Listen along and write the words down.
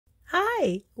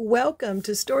Hi, welcome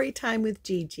to Story Time with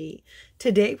Gigi.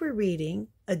 Today we're reading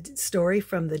a story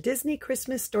from the Disney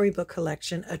Christmas Storybook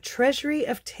Collection, A Treasury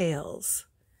of Tales.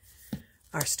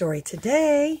 Our story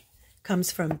today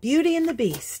comes from Beauty and the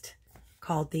Beast,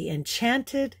 called The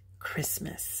Enchanted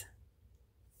Christmas.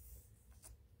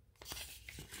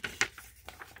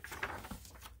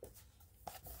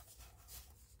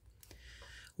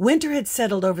 Winter had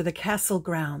settled over the castle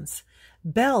grounds.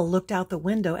 Belle looked out the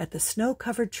window at the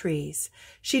snow-covered trees.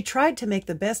 She tried to make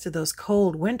the best of those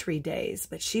cold, wintry days,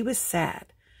 but she was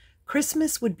sad.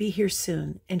 Christmas would be here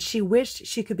soon, and she wished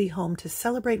she could be home to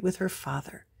celebrate with her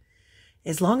father.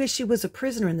 As long as she was a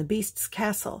prisoner in the Beast's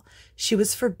castle, she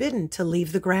was forbidden to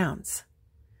leave the grounds.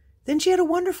 Then she had a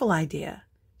wonderful idea.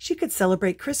 She could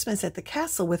celebrate Christmas at the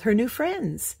castle with her new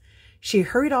friends. She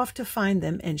hurried off to find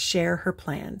them and share her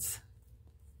plans.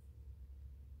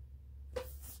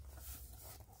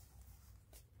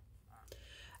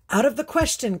 "Out of the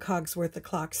question," Cogsworth the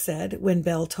clock said, when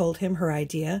Belle told him her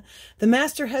idea. "The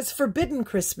master has forbidden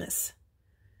Christmas."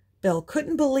 Belle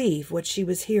couldn't believe what she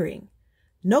was hearing.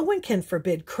 "No one can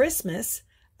forbid Christmas.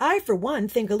 I, for one,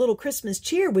 think a little Christmas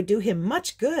cheer would do him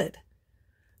much good."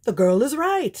 "The girl is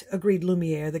right," agreed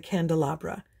Lumiere, the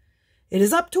candelabra. "It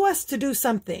is up to us to do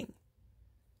something."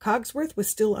 Cogsworth was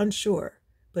still unsure,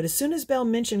 but as soon as Belle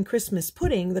mentioned Christmas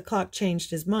pudding, the clock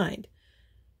changed his mind.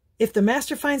 "If the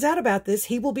master finds out about this,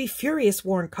 he will be furious,"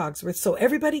 warned Cogsworth, "so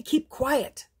everybody keep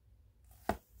quiet."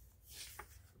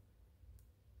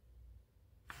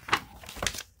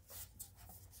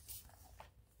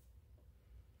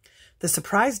 The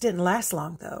surprise didn't last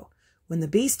long, though. When the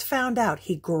Beast found out,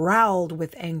 he growled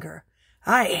with anger.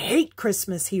 "I hate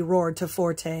Christmas," he roared to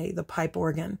Forte, the pipe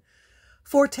organ.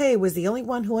 Forte was the only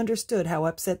one who understood how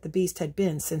upset the Beast had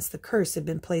been since the curse had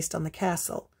been placed on the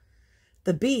castle.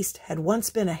 The Beast had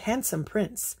once been a handsome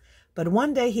prince, but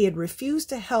one day he had refused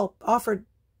to offer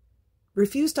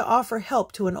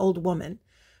help to an old woman.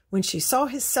 When she saw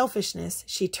his selfishness,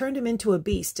 she turned him into a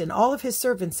beast and all of his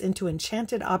servants into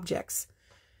enchanted objects.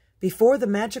 Before the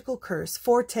magical curse,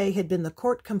 Forte had been the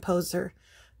court composer.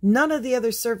 None of the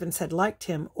other servants had liked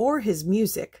him or his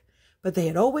music, but they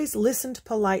had always listened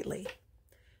politely.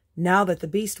 Now that the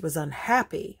Beast was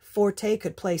unhappy, Forte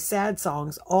could play sad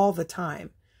songs all the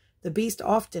time. The Beast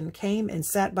often came and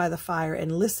sat by the fire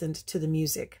and listened to the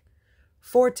music.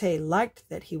 Forte liked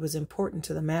that he was important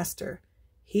to the master.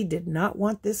 He did not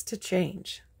want this to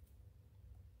change.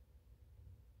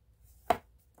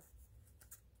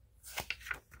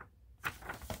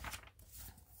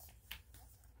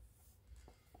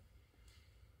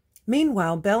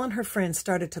 Meanwhile, Belle and her friends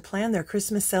started to plan their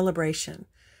Christmas celebration.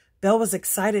 Belle was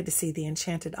excited to see the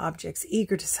enchanted objects,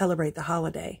 eager to celebrate the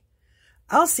holiday.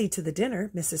 "I'll see to the dinner,"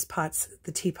 Mrs. Potts,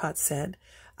 the teapot, said.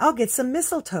 "I'll get some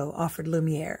mistletoe," offered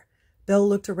Lumiere. Belle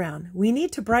looked around. "We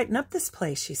need to brighten up this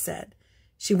place," she said.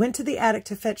 She went to the attic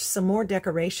to fetch some more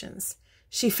decorations.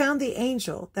 She found the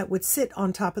angel that would sit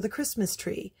on top of the Christmas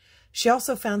tree. She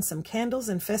also found some candles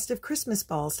and festive Christmas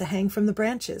balls to hang from the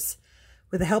branches.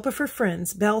 With the help of her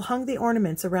friends, Belle hung the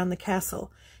ornaments around the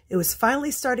castle. It was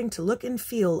finally starting to look and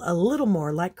feel a little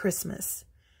more like Christmas.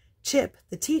 Chip,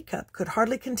 the teacup, could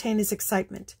hardly contain his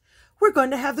excitement. "We're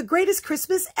going to have the greatest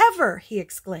Christmas ever!" he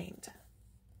exclaimed.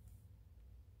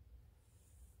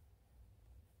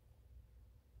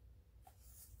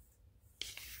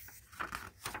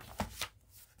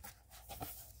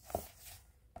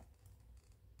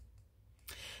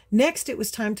 Next, it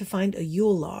was time to find a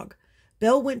Yule log.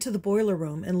 Belle went to the boiler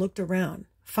room and looked around.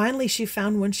 Finally, she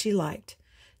found one she liked.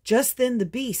 Just then the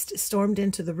Beast stormed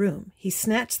into the room. He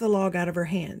snatched the log out of her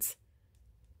hands.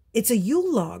 "It's a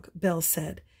Yule log," Belle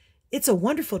said. "It's a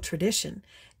wonderful tradition.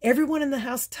 Everyone in the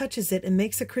house touches it and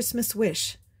makes a Christmas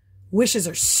wish." "Wishes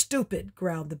are stupid,"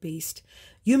 growled the Beast.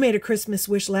 "You made a Christmas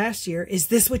wish last year. Is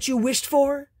this what you wished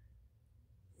for?"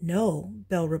 "No,"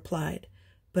 Belle replied,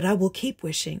 "but I will keep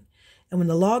wishing. And when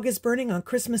the log is burning on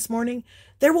Christmas morning—"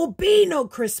 "There will be no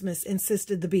Christmas,"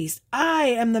 insisted the Beast. "I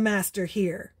am the master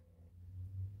here."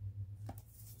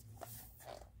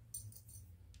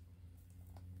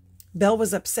 Belle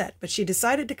was upset, but she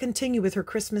decided to continue with her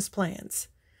Christmas plans.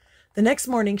 The next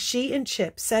morning, she and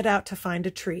Chip set out to find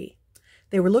a tree.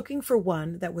 They were looking for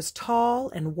one that was tall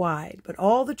and wide, but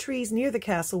all the trees near the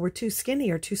castle were too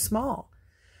skinny or too small.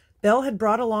 Belle had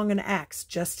brought along an axe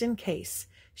just in case.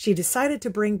 She decided to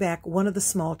bring back one of the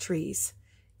small trees.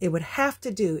 It would have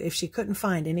to do if she couldn't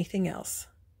find anything else.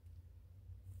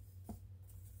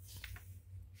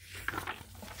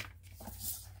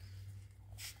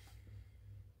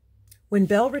 When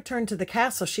Belle returned to the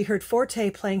castle, she heard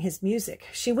Forte playing his music.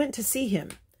 She went to see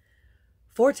him.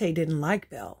 Forte didn't like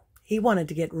Belle. He wanted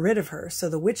to get rid of her so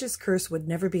the witch's curse would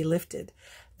never be lifted.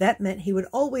 That meant he would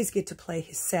always get to play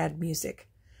his sad music.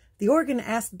 The organ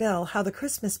asked Belle how the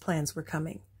Christmas plans were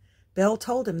coming. Belle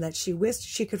told him that she wished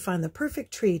she could find the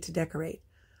perfect tree to decorate.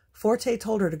 Forte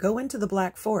told her to go into the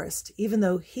Black Forest, even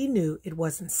though he knew it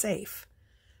wasn't safe.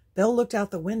 Belle looked out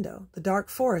the window. The dark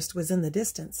forest was in the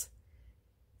distance.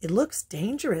 "It looks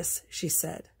dangerous," she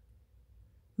said.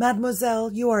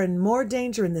 "Mademoiselle, you are in more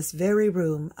danger in this very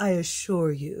room, I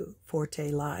assure you,"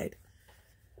 Forte lied.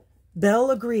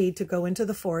 Belle agreed to go into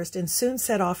the forest and soon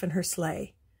set off in her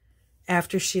sleigh.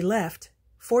 After she left,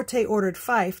 Forte ordered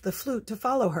Fife, the flute, to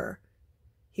follow her.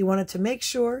 He wanted to make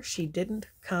sure she didn't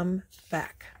come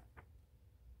back.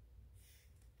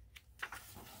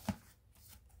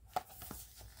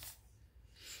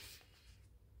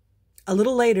 A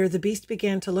little later, the Beast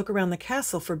began to look around the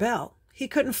castle for Belle. He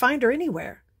couldn't find her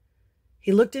anywhere.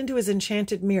 He looked into his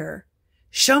enchanted mirror.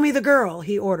 "Show me the girl,"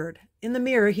 he ordered. In the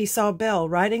mirror, he saw Belle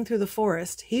riding through the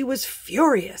forest. He was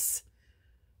furious.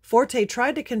 Forte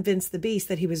tried to convince the Beast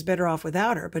that he was better off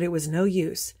without her, but it was no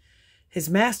use.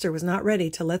 His master was not ready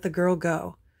to let the girl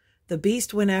go. The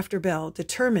Beast went after Belle,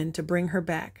 determined to bring her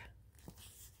back.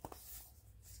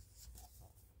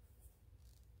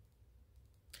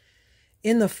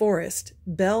 In the forest,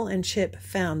 Belle and Chip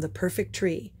found the perfect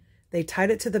tree. They tied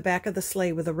it to the back of the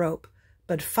sleigh with a rope,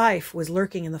 but Fife was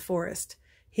lurking in the forest.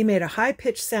 He made a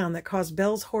high-pitched sound that caused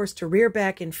Belle's horse to rear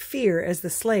back in fear as the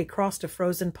sleigh crossed a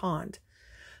frozen pond.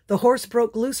 The horse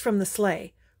broke loose from the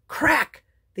sleigh. Crack!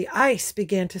 The ice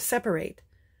began to separate.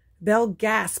 Belle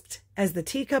gasped as the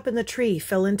teacup in the tree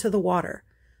fell into the water.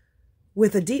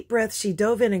 With a deep breath, she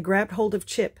dove in and grabbed hold of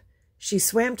Chip. She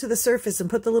swam to the surface and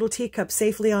put the little teacup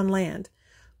safely on land,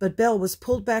 but Belle was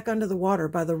pulled back under the water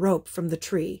by the rope from the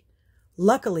tree.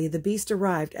 Luckily, the Beast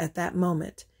arrived at that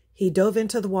moment. He dove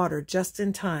into the water just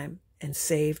in time and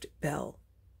saved Belle.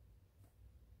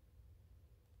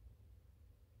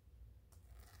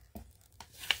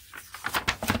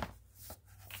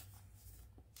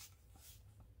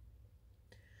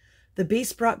 The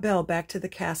Beast brought Belle back to the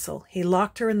castle. He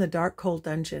locked her in the dark, cold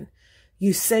dungeon.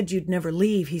 "You said you'd never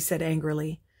leave," he said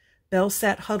angrily. Belle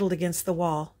sat huddled against the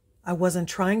wall. "I wasn't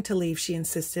trying to leave," she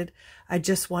insisted. "I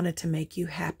just wanted to make you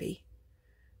happy."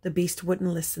 The Beast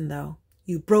wouldn't listen, though.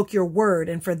 "You broke your word,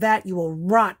 and for that you will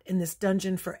rot in this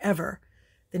dungeon forever."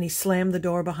 Then he slammed the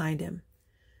door behind him.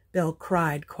 Belle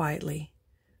cried quietly.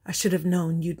 "I should have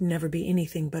known you'd never be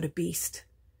anything but a beast."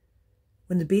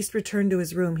 When the Beast returned to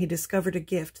his room, he discovered a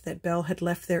gift that Belle had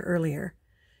left there earlier.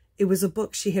 It was a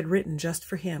book she had written just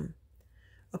for him.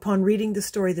 Upon reading the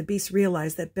story, the Beast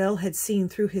realized that Belle had seen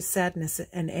through his sadness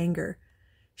and anger.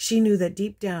 She knew that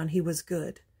deep down he was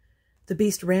good. The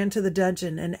Beast ran to the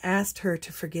dungeon and asked her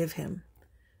to forgive him.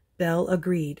 Belle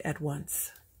agreed at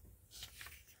once.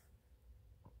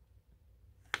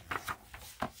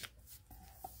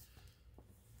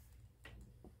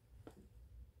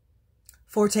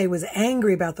 Forte was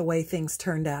angry about the way things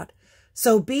turned out.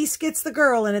 "So Beast gets the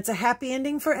girl, and it's a happy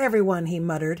ending for everyone," he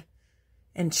muttered.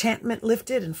 Enchantment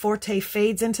lifted, and Forte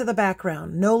fades into the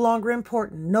background. No longer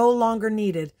important, no longer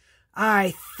needed.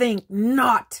 "I think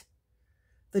not!"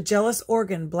 The jealous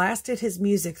organ blasted his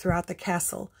music throughout the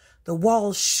castle. The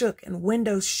walls shook and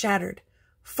windows shattered.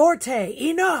 "Forte,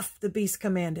 enough!" the Beast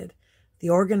commanded. The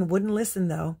organ wouldn't listen,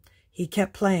 though. He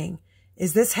kept playing.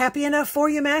 "Is this happy enough for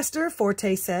you, master?"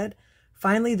 Forte said.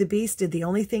 Finally, the Beast did the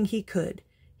only thing he could.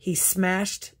 He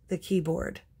smashed the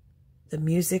keyboard. The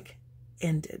music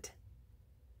ended.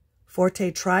 Forte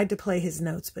tried to play his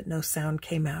notes, but no sound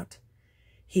came out.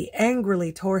 He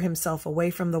angrily tore himself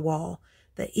away from the wall.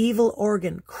 The evil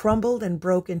organ crumbled and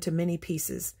broke into many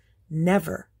pieces,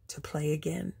 never to play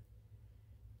again.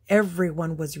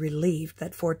 Everyone was relieved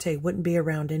that Forte wouldn't be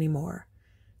around anymore.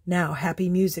 Now happy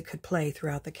music could play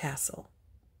throughout the castle.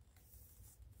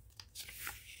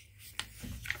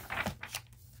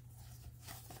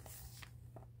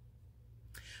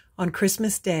 On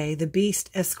Christmas Day, the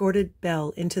Beast escorted Belle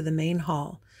into the main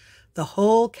hall. The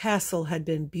whole castle had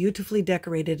been beautifully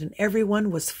decorated, and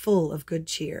everyone was full of good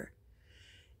cheer.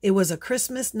 It was a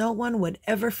Christmas no one would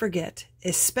ever forget,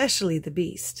 especially the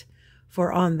Beast,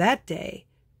 for on that day,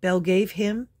 Belle gave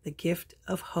him the gift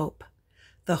of hope,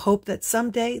 the hope that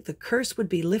someday the curse would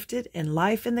be lifted and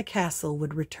life in the castle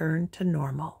would return to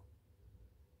normal.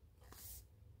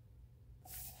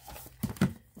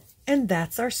 And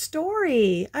that's our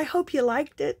story. I hope you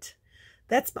liked it.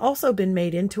 That's also been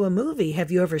made into a movie.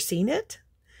 Have you ever seen it?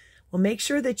 Well, make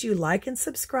sure that you like and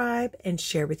subscribe and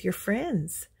share with your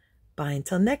friends. Bye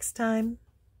until next time.